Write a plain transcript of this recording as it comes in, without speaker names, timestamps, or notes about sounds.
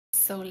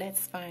So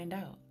let's find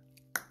out.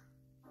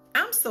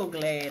 I'm so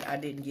glad I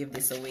didn't give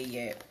this away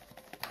yet.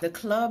 The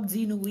Club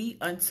de Nuit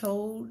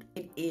Untold,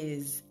 it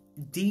is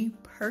the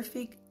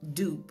perfect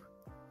dupe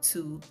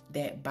to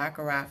that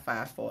Baccarat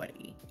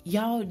 540.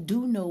 Y'all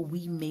do know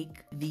we make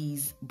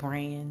these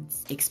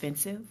brands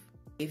expensive.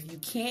 If you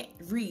can't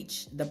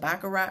reach the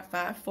Baccarat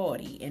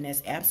 540, and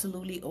that's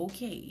absolutely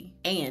okay,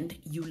 and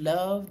you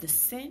love the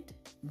scent,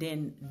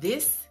 then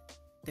this,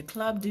 the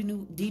Club de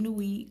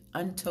Nuit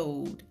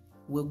Untold,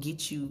 will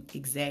get you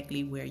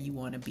exactly where you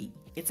want to be.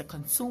 It's a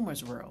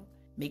consumer's world.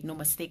 Make no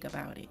mistake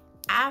about it.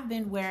 I've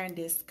been wearing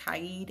this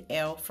Qaed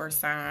El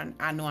Fursan.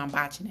 I know I'm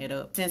botching it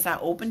up since I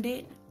opened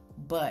it,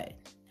 but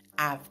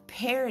I've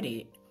paired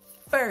it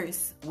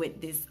first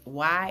with this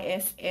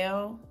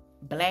YSL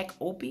Black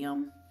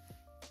Opium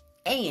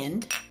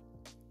and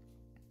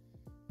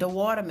the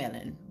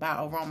Watermelon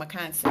by Aroma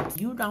Concepts.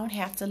 You don't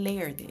have to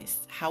layer this.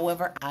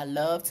 However, I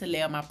love to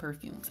layer my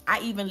perfumes. I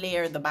even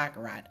layer the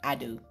Baccarat. I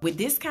do. With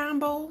this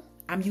combo,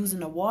 I'm using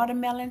the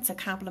watermelon to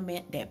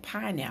complement that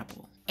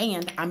pineapple.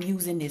 And I'm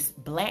using this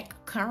black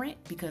currant,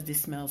 because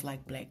this smells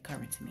like black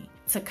currant to me,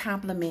 to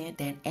complement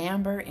that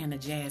amber and the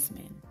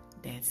jasmine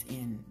that's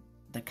in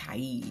the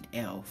Qaed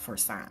El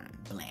Fursan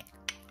Black.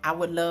 I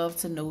would love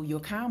to know your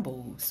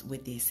combos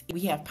with this.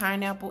 We have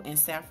pineapple and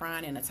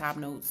saffron in the top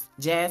notes,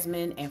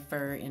 jasmine and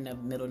fir in the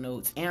middle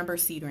notes, amber,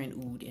 cedar, and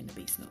oud in the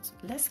base notes.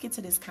 Let's get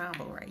to this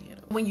combo right here,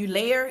 though. When you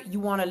layer, you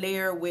want to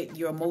layer with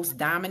your most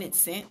dominant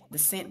scent, the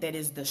scent that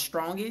is the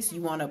strongest.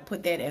 You want to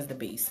put that as the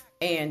base,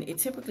 and it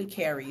typically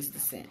carries the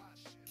scent.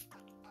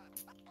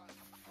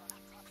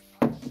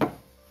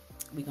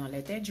 We're gonna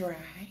let that dry.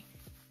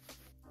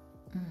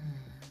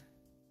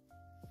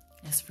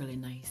 That's really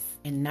nice.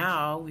 And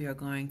now we are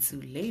going to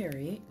layer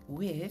it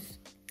with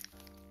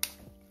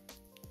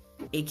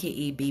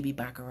AKA Baby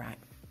Baccarat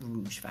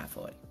Rouge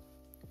 540.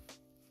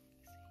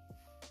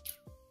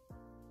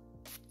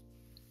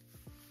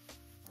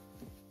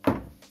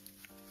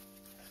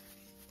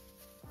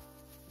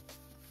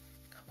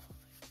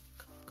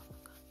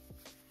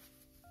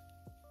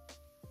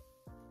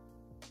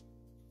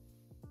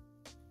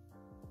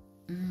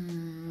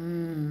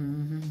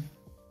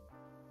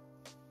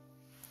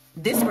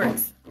 This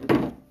works.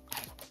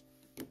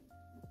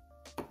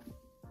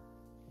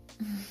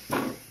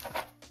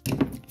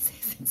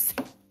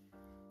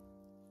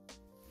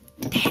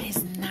 That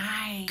is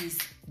nice.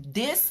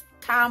 This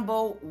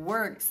combo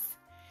works.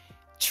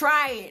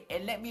 Try it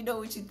and let me know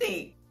what you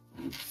think.